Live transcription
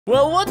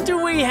Well, what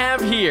do we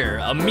have here?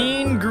 A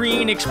mean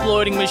green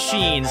exploding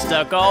machine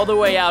stuck all the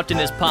way out in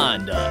this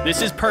pond.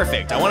 This is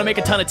perfect. I want to make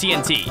a ton of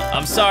TNT.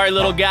 I'm sorry,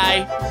 little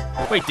guy.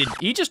 Wait, did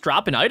he just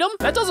drop an item?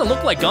 That doesn't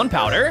look like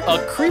gunpowder.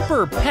 A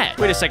creeper pet.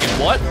 Wait a second,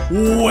 what?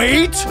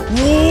 Wait, what?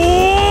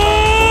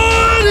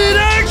 It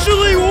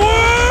actually worked!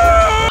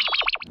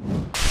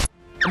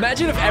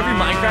 Imagine if every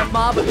Minecraft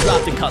mob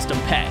dropped a custom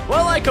pet.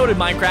 Well, I coded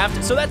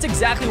Minecraft, so that's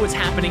exactly what's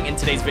happening in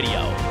today's video.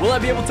 Will I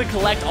be able to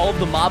collect all of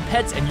the mob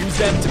pets and use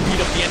them to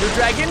beat up the Ender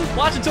Dragon?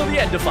 Watch until the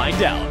end to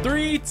find out.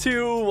 3,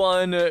 2,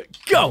 1,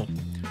 go!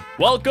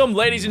 Welcome,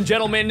 ladies and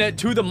gentlemen,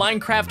 to the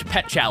Minecraft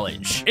Pet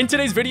Challenge. In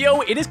today's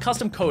video, it is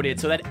custom coded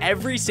so that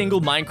every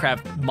single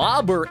Minecraft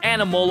mob or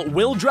animal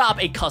will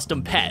drop a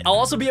custom pet. I'll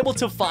also be able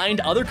to find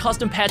other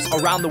custom pets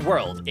around the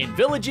world, in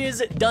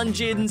villages,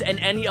 dungeons, and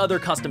any other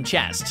custom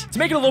chest. To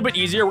make it a little bit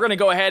easier, we're gonna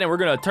go ahead and we're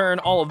gonna turn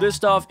all of this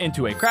stuff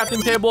into a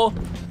crafting table.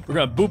 We're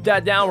gonna boop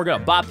that down, we're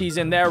gonna bop these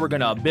in there, we're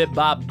gonna bip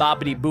bop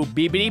boppity boop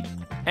beepity.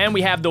 And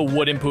we have the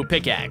wooden poop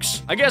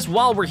pickaxe. I guess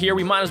while we're here,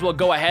 we might as well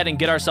go ahead and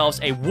get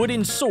ourselves a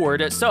wooden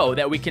sword so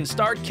that we can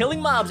start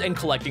killing mobs and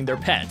collecting their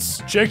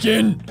pets.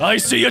 Chicken! I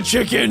see a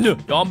chicken! Yo,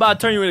 I'm about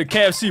to turn you into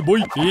KFC,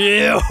 boy.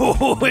 Yeah,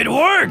 it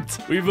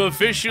worked! We've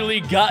officially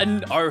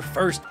gotten our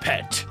first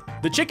pet.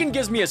 The chicken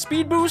gives me a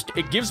speed boost,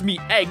 it gives me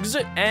eggs,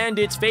 and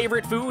its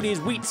favorite food is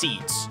wheat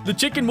seeds. The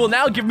chicken will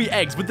now give me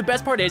eggs, but the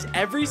best part is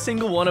every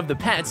single one of the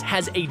pets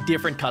has a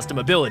different custom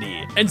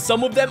ability, and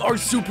some of them are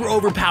super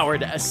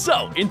overpowered.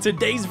 So, in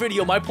today's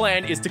video, my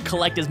plan is to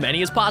collect as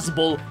many as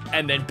possible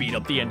and then beat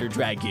up the Ender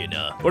Dragon.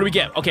 What do we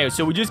get? Okay,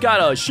 so we just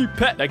got a sheep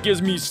pet that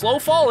gives me slow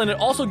fall, and it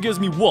also gives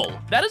me wool.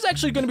 That is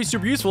actually going to be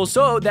super useful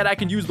so that I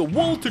can use the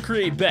wool to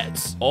create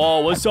beds.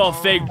 Oh, what's up,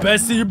 fake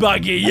Bessie? You about to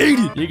get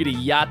yeeted. You're gonna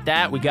yacht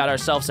that. We got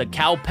ourselves a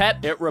cow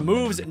pet. It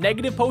removes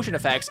negative potion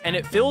effects and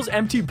it fills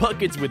empty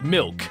buckets with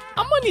milk.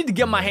 I'm gonna need to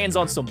get my hands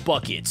on some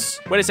buckets.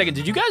 Wait a second,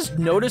 did you guys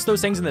notice those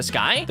things in the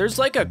sky? There's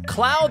like a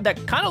cloud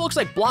that kind of looks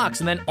like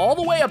blocks, and then all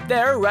the way up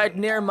there, right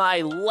near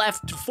my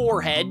left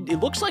forehead, it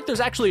looks like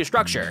there's actually a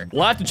structure.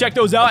 We'll have to check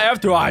those out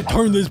after I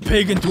turn this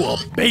pig into a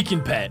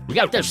bacon pet. We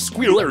got this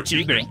squirrel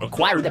chicken.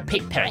 Acquire the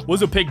pig pet. What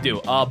does a pig do?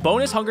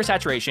 Bonus hunger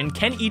saturation,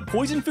 can eat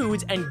poison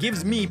foods, and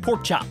gives me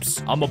pork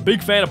chops. I'm a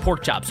big fan of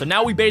pork chops, so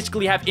now we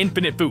basically have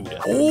infinite food.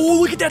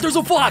 Oh, look at that, there's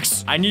a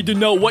fox! I need to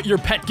know what your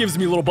pet gives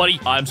me, little buddy.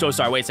 I'm so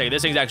sorry, wait a second,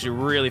 this thing's actually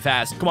really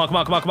fast. Come on, come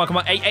on, come on, come on, come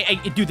on. Hey,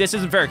 dude, this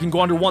isn't fair. It can go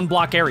under one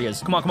block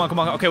areas. Come on, come on, come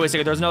on. Okay, wait a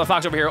second, there's another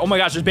fox over here. Oh my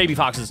gosh, there's baby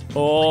foxes.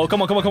 Oh, come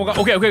on, come on, come on.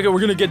 Okay, we're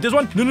gonna get this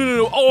one.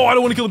 No. Oh, I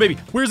don't want to kill the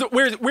baby. Where is it?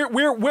 Where,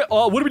 what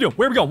are we doing?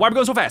 Where are we going? Why are we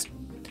going so fast?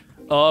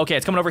 Okay,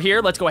 it's coming over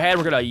here. Let's go ahead.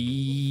 We're gonna,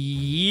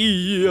 yup.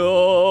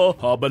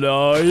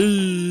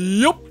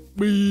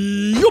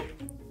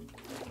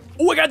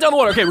 Oh, I got it down the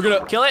water. Okay, we're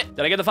gonna kill it.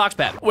 Did I get the fox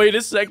pet? Wait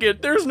a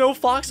second. There's no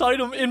fox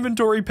item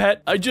inventory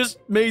pet. I just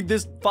made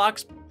this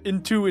fox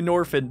into an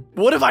orphan.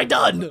 What have I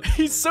done?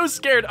 He's so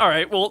scared. All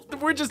right, well,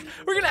 we're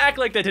gonna act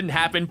like that didn't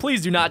happen.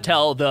 Please do not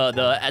tell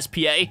the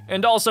SPA,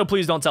 and also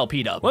please don't tell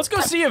PETA. Let's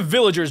go see if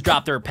villagers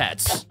drop their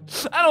pets.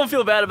 I don't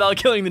feel bad about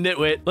killing the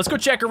nitwit. Let's go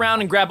check around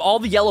and grab all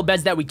the yellow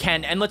beds that we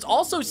can, and let's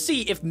also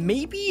see if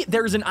maybe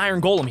there's an iron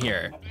golem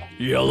here.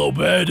 Yellow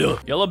bed.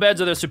 Yellow beds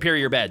are the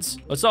superior beds.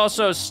 Let's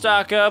also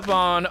stock up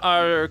on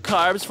our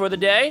carbs for the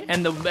day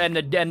and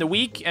the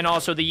week and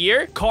also the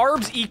year.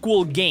 Carbs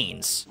equal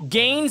gains.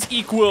 Gains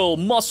equal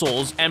muscles,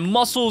 and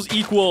muscles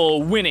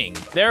equal winning.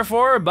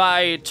 Therefore,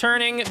 by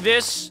turning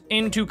this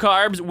into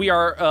carbs, we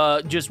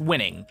are just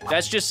winning.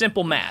 That's just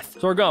simple math.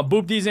 So we're gonna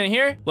boop these in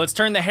here. Let's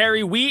turn the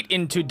hairy wheat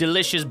into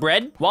delicious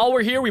bread. While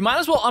we're here, we might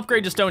as well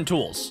upgrade to stone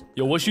tools.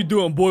 Yo, what you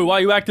doing, boy? Why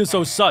you acting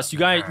so sus? You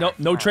guys,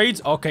 no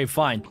trades? Okay,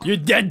 fine. You're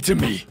dead to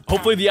me.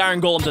 Hopefully the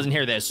iron golem doesn't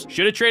hear this.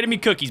 Should have traded me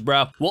cookies,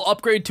 bro. We'll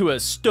upgrade to a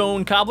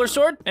stone cobbler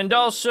sword and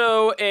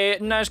also a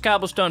nice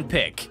cobblestone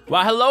pick.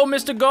 Why, hello,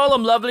 Mr.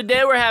 Golem. Lovely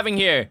day we're having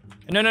here.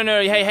 No.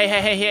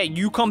 Hey,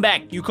 you come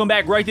back. You come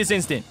back right this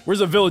instant. Where's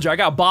the villager? I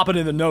got bopping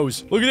in the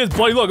nose. Look at this,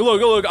 buddy. Look.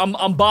 I'm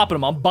bopping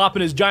him. I'm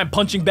bopping his giant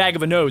punching bag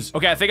of a nose.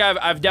 Okay, I think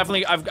I've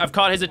definitely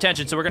caught his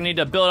attention. So we're gonna need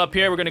to build up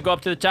here. We're gonna go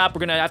up to the top. We're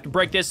gonna have to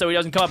break this so he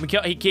doesn't come up and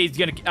kill. He's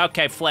gonna,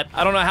 okay, flip.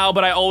 I don't know how,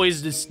 but I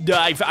always just,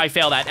 I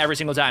fail that every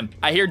single time.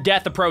 I hear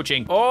death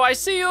approaching. Oh, I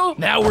see you.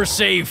 Now we're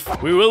safe.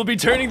 We will be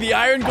turning the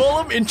iron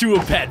golem into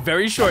a pet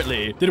very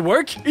shortly. Did it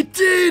work? It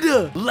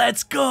did.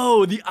 Let's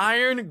go. The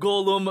iron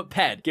golem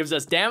pet gives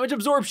us damage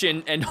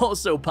absorption and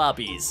also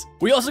poppies.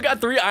 We also got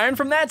 3 iron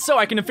from that, so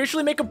I can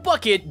officially make a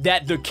bucket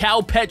that the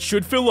cow pet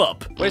should fill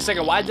up. Wait a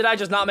second, why did I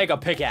just not make a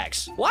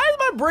pickaxe? Why is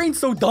my brain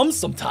so dumb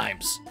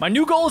sometimes? My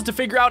new goal is to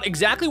figure out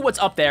exactly what's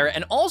up there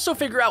and also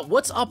figure out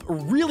what's up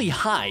really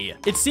high.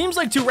 It seems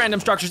like 2 random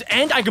structures,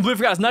 and I completely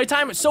forgot it's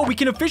nighttime, so we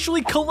can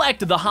officially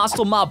collect the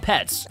hostile mob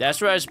pets.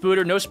 That's right,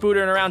 Spooter, no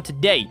spootering around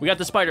today. We got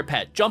the spider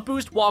pet, jump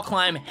boost, wall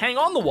climb, hang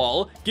on the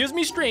wall, gives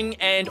me string,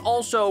 and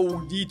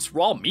also eats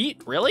raw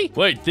meat, really?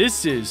 Wait,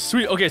 this is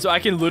sweet. Okay, so I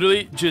can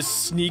literally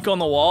just sneak on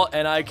the wall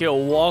and I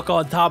can walk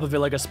on top of it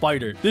like a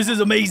spider. This is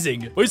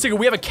amazing. Wait a second,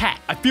 we have a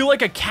cat. I feel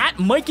like a cat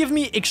might give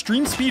me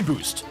extreme speed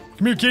boost.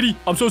 Come here, kitty.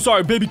 I'm so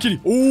sorry, baby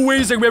kitty. Oh,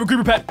 wait a second. We have a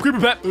creeper pet. Creeper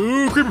pet.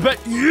 Ooh, creeper pet.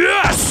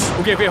 Yes!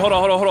 Okay, hold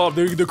on.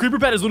 The creeper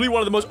pet is literally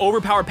one of the most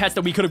overpowered pets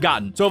that we could have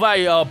gotten. So if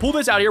I pull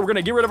this out here, we're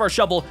gonna get rid of our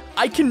shovel.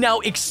 I can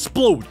now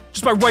explode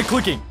just by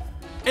right-clicking.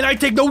 And I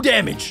take no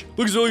damage.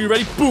 Look at Zully, you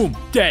ready? Boom,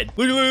 dead.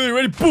 Look at Lily,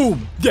 ready?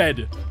 Boom,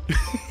 dead. It's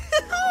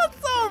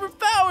so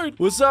overpowered.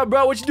 What's up,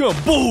 bro? What you doing?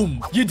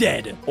 Boom, you're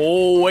dead.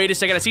 Oh, wait a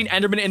second. I see an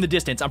Enderman in the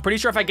distance. I'm pretty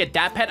sure if I get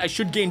that pet, I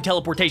should gain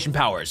teleportation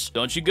powers.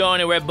 Don't you go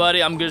anywhere,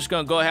 buddy. I'm just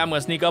gonna go ahead. I'm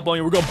gonna sneak up on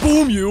you. We're gonna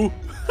boom you.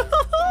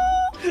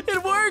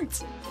 It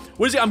worked.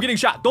 What is it? I'm getting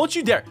shot. Don't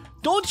you dare.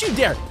 Don't you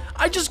dare.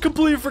 I just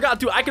completely forgot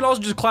to. I can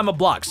also just climb up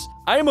blocks.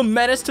 I am a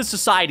menace to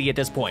society at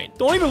this point.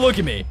 Don't even look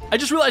at me. I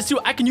just realized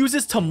too, I can use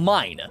this to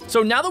mine.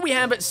 So now that we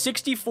have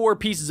 64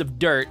 pieces of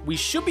dirt, we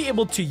should be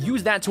able to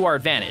use that to our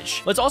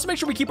advantage. Let's also make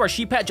sure we keep our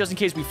sheep pet just in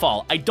case we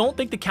fall. I don't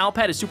think the cow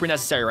pet is super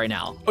necessary right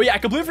now. Oh yeah, I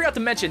completely forgot to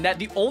mention that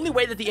the only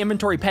way that the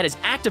inventory pet is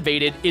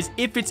activated is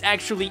if it's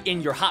actually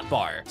in your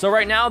hotbar. So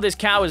right now, this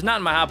cow is not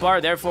in my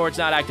hotbar, therefore it's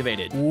not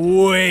activated.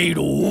 Wait,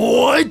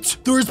 what?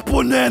 There's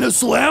banana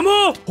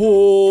slammer?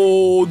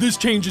 Oh, this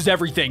changes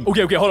everything.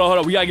 Okay, hold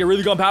on. We gotta get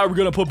really gunpowder. We're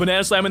gonna put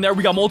banana slam in there.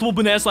 We got multiple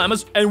banana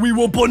slammers, and we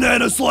will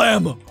banana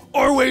slam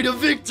our way to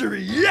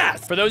victory.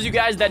 Yes! For those of you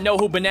guys that know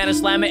who Banana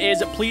Slammer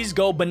is, please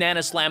go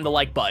banana slam the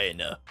like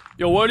button.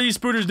 Yo, what are these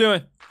spooters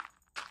doing?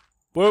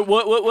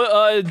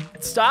 What,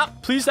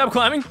 stop. Please stop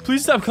climbing.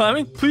 Please stop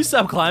climbing. Please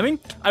stop climbing.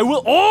 I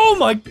will. Oh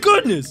my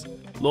goodness.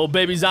 Little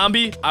baby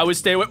zombie, I would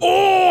stay away.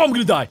 Oh, I'm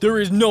gonna die. There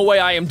is no way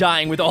I am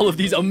dying with all of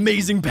these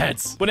amazing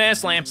pets. Banana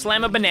slam,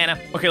 slam a banana.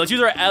 Okay, let's use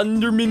our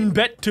Enderman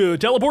pet to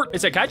teleport.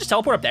 It's like, can I just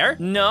teleport up there?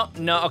 No,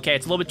 okay,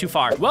 it's a little bit too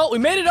far. Well, we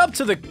made it up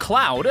to the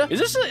cloud. Is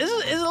it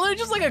literally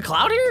just like a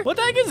cloud here? What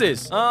the heck is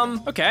this?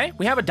 Okay,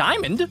 we have a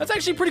diamond. That's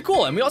actually pretty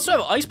cool. And we also have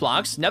ice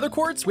blocks, nether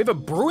quartz. We have a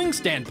brewing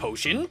stand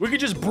potion. We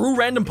could just brew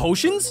random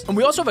potions. And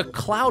we also have a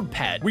cloud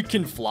pet. We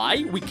can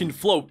fly, we can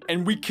float,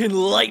 and we can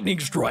lightning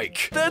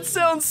strike. That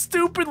sounds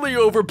stupidly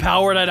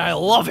overpowered and I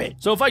love it.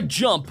 So if I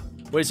jump,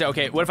 wait a second,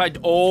 okay, what if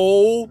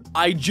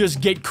I just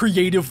get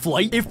creative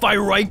flight? If I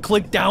right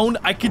click down,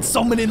 I can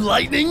summon in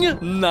lightning?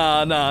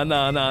 Nah,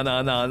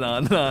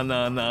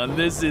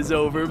 this is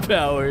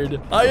overpowered.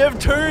 I have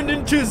turned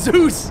into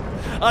Zeus.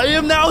 I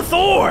am now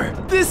Thor.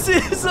 This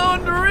is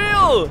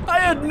unreal. I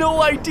had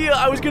no idea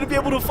I was gonna be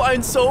able to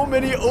find so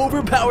many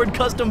overpowered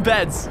custom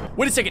pets.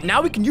 Wait a second,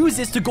 now we can use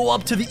this to go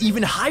up to the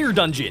even higher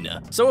dungeon.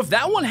 So if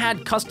that one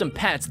had custom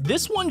pets,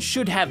 this one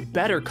should have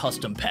better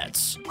custom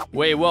pets.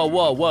 Wait, whoa,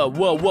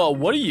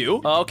 what are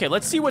you? Okay,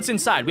 let's see what's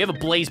inside. We have a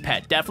blaze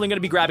pet, definitely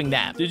gonna be grabbing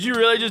that. Did you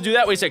really just do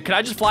that? Wait a second, can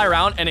I just fly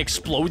around and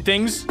explode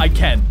things? I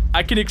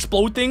can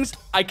explode things,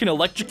 I can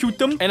electrocute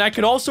them, and I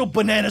can also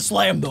banana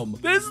slam them.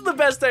 This is the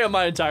best day of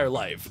my entire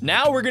life.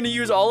 Now we're gonna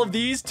use all of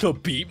these to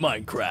beat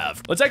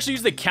Minecraft. Let's actually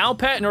use the cow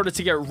pet in order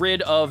to get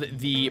rid of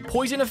the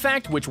poison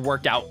effect, which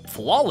worked out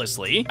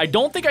flawlessly. I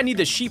don't think I need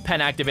the sheep pen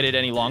activated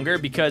any longer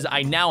because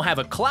I now have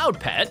a cloud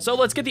pet. So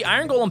let's get the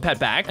iron golem pet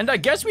back, and I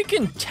guess we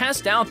can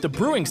test out the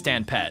brewing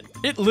stand pet.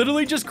 It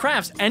literally just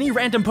crafts any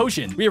random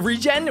potion. We have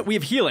regen, we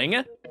have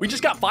healing, we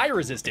just got fire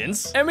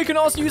resistance, and we can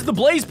also use the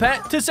blaze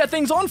pet to set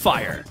things on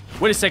fire.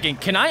 Wait a second,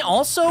 can I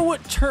also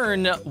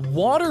turn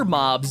water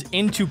mobs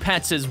into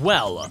pets as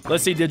well?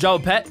 Let's see, did it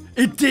drop a pet?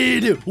 It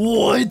did!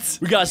 What?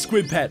 We got a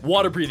squid pet,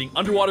 water breathing,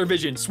 underwater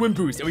vision, swim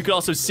boost, and we could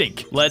also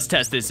sink. Let's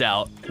test this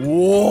out.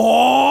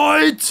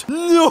 What?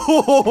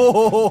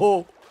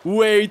 No!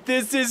 Wait,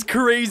 this is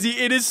crazy.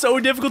 It is so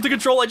difficult to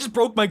control. I just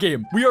broke my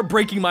game. We are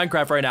breaking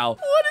Minecraft right now.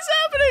 What is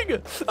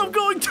happening? I'm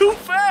going too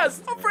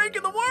fast. I'm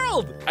breaking the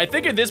world. I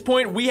think at this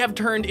point, we have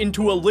turned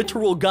into a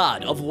literal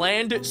god of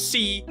land,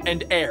 sea,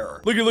 and air.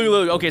 Look.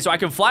 Okay, so I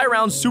can fly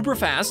around super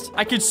fast.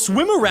 I could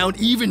swim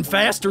around even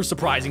faster,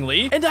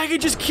 surprisingly. And I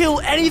could just kill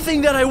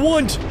anything that I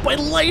want by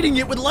lighting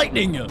it with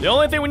lightning. The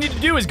only thing we need to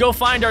do is go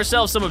find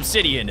ourselves some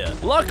obsidian.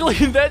 Luckily,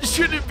 that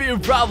shouldn't be a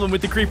problem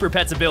with the creeper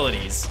pet's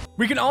abilities.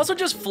 We can also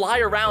just fly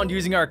around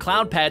using our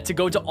cloud pet to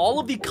go to all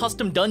of the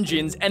custom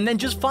dungeons and then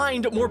just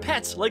find more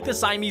pets like the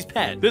Siamese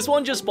pet. This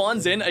one just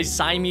spawns in a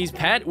Siamese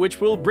pet, which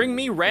will bring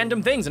me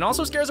random things and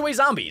also scares away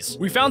zombies.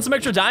 We found some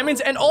extra diamonds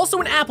and also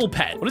an apple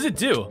pet. What does it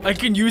do? I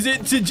can use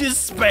it to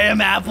just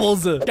spam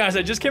apples. Guys,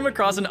 I just came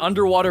across an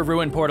underwater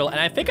ruin portal and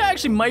I think I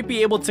actually might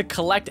be able to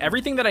collect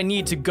everything that I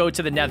need to go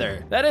to the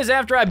nether. That is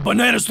after I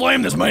banana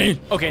slam this man.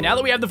 Okay, now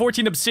that we have the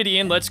 14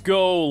 obsidian, let's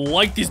go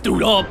light this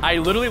dude up. I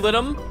literally lit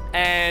him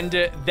and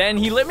then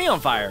he lit me on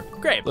fire.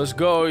 Great. Let's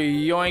go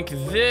yoink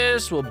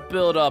this. We'll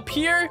build up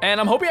here. And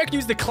I'm hoping I can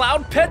use the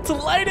cloud pet to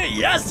light it.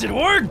 Yes, it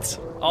worked.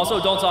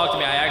 Also, don't talk to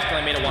me. I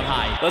accidentally made it one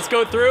high. Let's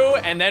go through,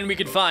 and then we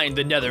can find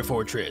the nether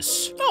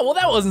fortress. Oh, well,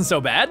 that wasn't so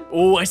bad.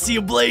 Oh, I see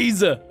a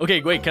blaze.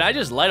 Okay, wait, can I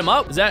just light him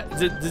up? Is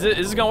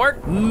this gonna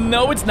work?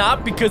 No, it's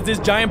not, because this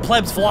giant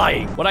pleb's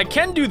flying. What I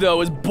can do,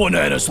 though, is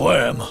banana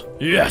slam.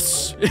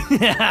 Yes.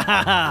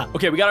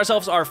 Okay, we got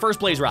ourselves our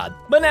first blaze rod.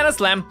 Banana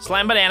slam.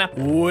 Slam banana.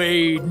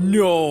 Wait,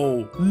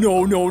 no.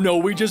 No.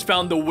 We just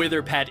found the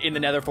wither pet in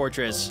the nether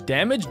fortress.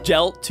 Damage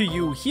dealt to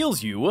you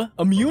heals you.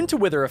 Immune to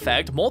wither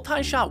effect.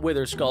 Multi-shot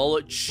wither skull.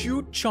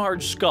 Shoot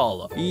charge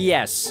skull.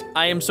 Yes,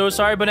 I am so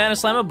sorry, Banana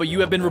Slammer, but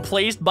you have been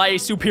replaced by a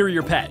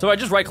superior pet. So I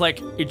just right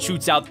click, it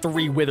shoots out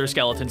 3 wither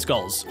skeleton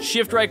skulls.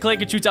 Shift right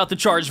click, it shoots out the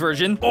charged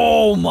version.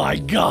 Oh my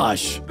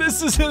gosh.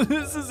 This is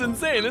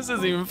insane. This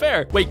isn't even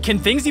fair. Wait, can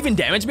things even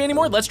damage me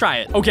anymore? Let's try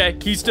it. Okay,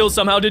 he still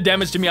somehow did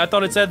damage to me. I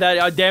thought it said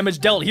that damage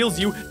dealt heals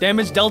you.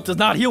 Damage dealt does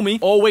not heal me.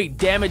 Oh wait,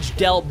 damage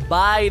dealt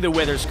by the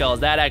wither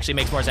skulls. That actually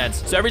makes more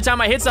sense. So every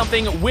time I hit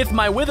something with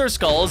my wither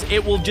skulls,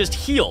 it will just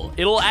heal.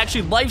 It'll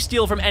actually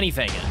lifesteal from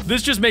anything.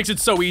 This just makes it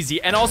so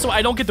easy. And also,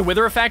 I don't get the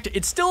wither effect.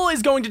 It still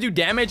is going to do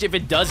damage if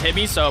it does hit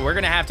me, so we're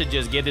gonna have to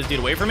just get this dude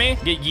away from me,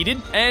 get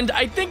yeeted. And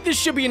I think this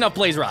should be enough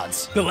blaze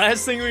rods. The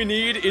last thing we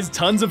need is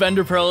tons of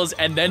ender pearls,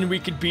 and then we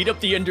could beat up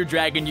the ender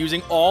dragon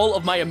using all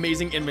of my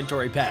amazing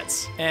inventory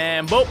pets.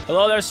 And boop.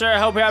 Hello there, sir. I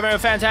hope you're having a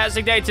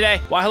fantastic day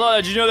today. Why, hello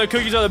there. Did you know that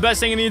cookies are the best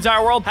thing in the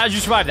entire world? How did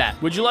you survive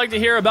that? Would you like to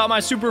hear about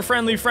my super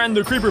friendly friend,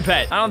 the creeper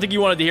pet? I don't think you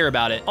wanted to hear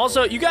about it.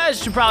 Also, you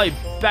guys should probably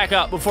back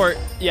up before,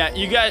 yeah,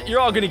 you're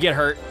all gonna get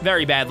hurt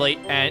very badly,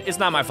 and it's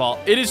not my fault.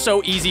 It is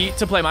so easy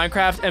to play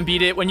Minecraft and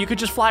beat it when you could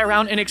just fly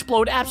around and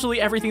explode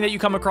absolutely everything that you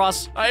come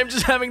across. I am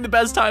just having the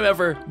best time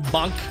ever.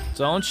 Bonk.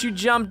 Don't you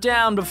jump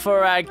down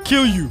before I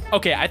kill you.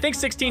 Okay, I think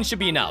 16 should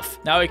be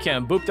enough. Now we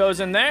can boop those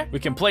in there. We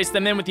can place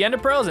them in with the ender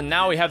pearls, and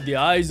now we have the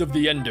eyes of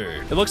the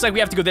ender. It looks like we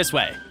have to go this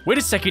way. Wait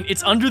a second,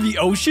 it's under the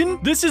ocean?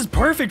 This is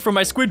perfect for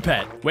my squid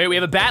pet. Wait, we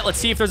have a bat. Let's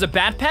see if there's a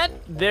bat pet.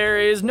 There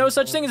is no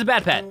such thing as a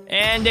bat pet.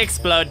 And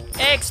explode,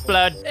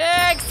 explode,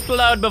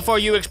 explode before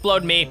you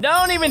explode me.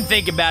 Don't even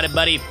think about it,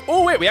 buddy.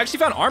 Oh, wait, we actually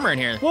found armor in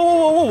here. Whoa,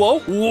 whoa, whoa, whoa, whoa.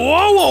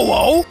 Whoa, whoa,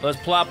 whoa.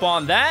 Let's plop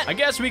on that. I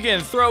guess we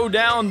can throw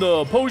down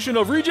the potion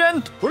of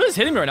regen. What is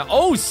hitting me right now?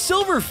 Oh,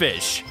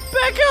 silverfish.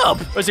 Back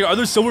up. Let's see, are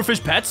there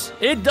silverfish pets?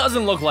 It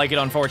doesn't look like it,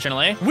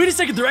 unfortunately. Wait a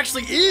second, there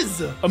actually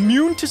is.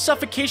 Immune to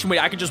suffocation. Wait,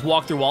 I could just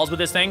walk through walls with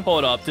this thing?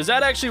 Hold up. Does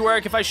that actually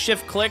work if I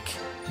shift click?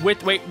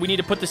 Wait, we need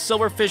to put the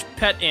silverfish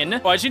pet in.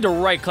 Oh, I just need to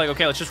right click.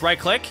 Okay, let's just right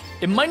click.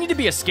 It might need to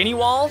be a skinny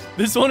wall.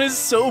 This one is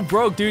so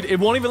broke, dude. It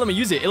won't even let me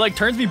use it. It like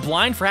turns me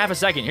blind for half a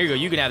second. Here you go.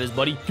 You can have this,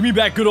 buddy. Give me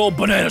back good old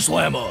Banana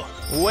Slammer.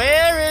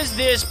 Where is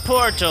this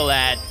portal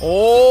at?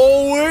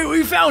 Oh, wait,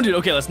 we found it.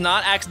 Okay, let's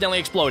not accidentally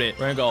explode it.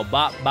 We're gonna go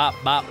bop, bop,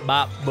 bop,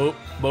 bop, boop,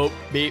 boop,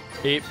 beep,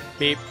 beep,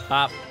 beep,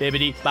 bop,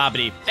 bibbity,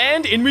 boppity.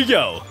 And in we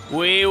go.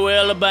 We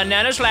will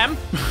banana slam.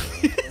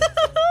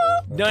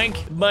 Doink,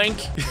 boink,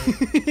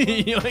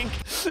 yoink.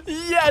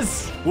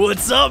 Yes!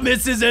 What's up,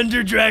 Mrs.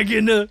 Ender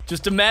Dragon?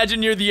 Just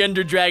imagine you're the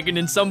Ender Dragon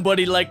and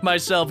somebody like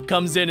myself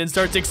comes in and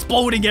starts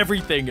exploding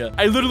everything.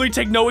 I literally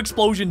take no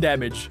explosion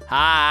damage.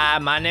 Hi,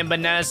 my name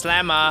Banana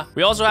Slammer.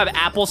 We also have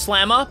Apple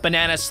Slammer,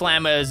 Banana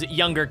Slammer's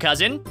younger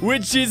cousin,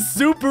 which is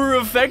super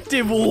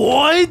effective.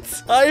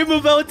 What? I am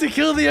about to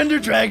kill the Ender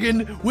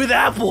Dragon with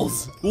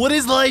apples. What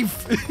is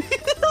life?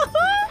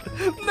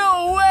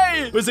 No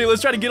way!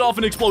 Let's try to get off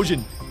an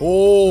explosion.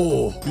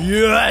 Oh,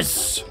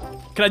 yes!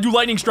 Can I do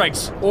lightning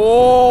strikes?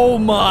 Oh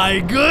my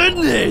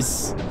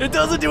goodness! It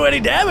doesn't do any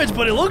damage,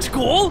 but it looks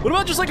cool. What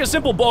about just like a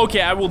simple bow? Okay,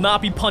 I will not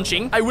be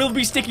punching. I will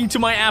be sticking to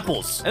my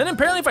apples. And then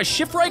apparently if I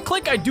shift right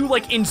click, I do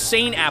like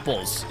insane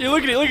apples. Yeah,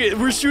 look at it, look at it.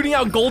 We're shooting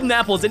out golden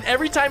apples, and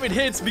every time it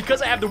hits,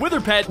 because I have the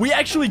wither pet, we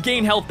actually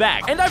gain health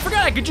back. And I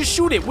forgot I could just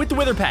shoot it with the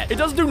wither pet. It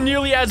doesn't do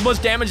nearly as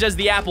much damage as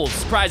the apples,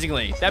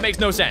 surprisingly. That makes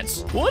no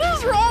sense. What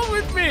is wrong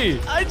with me?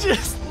 I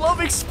just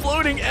love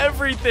exploding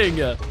everything.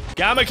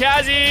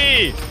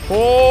 Kamikaze!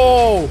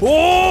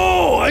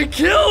 Oh, I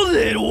killed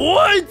it!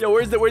 What? Yo,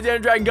 where's the Ender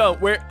Dragon go?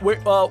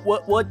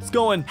 What's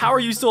going? How are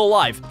you still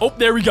alive? Oh,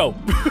 there we go.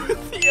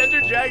 The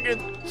Ender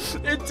Dragon.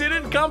 It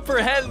didn't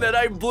comprehend that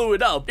I blew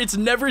it up. It's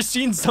never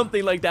seen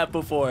something like that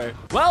before.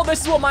 Well,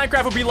 this is what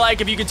Minecraft would be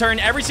like if you could turn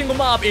every single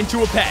mob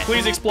into a pet.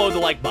 Please explode the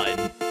like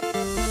button.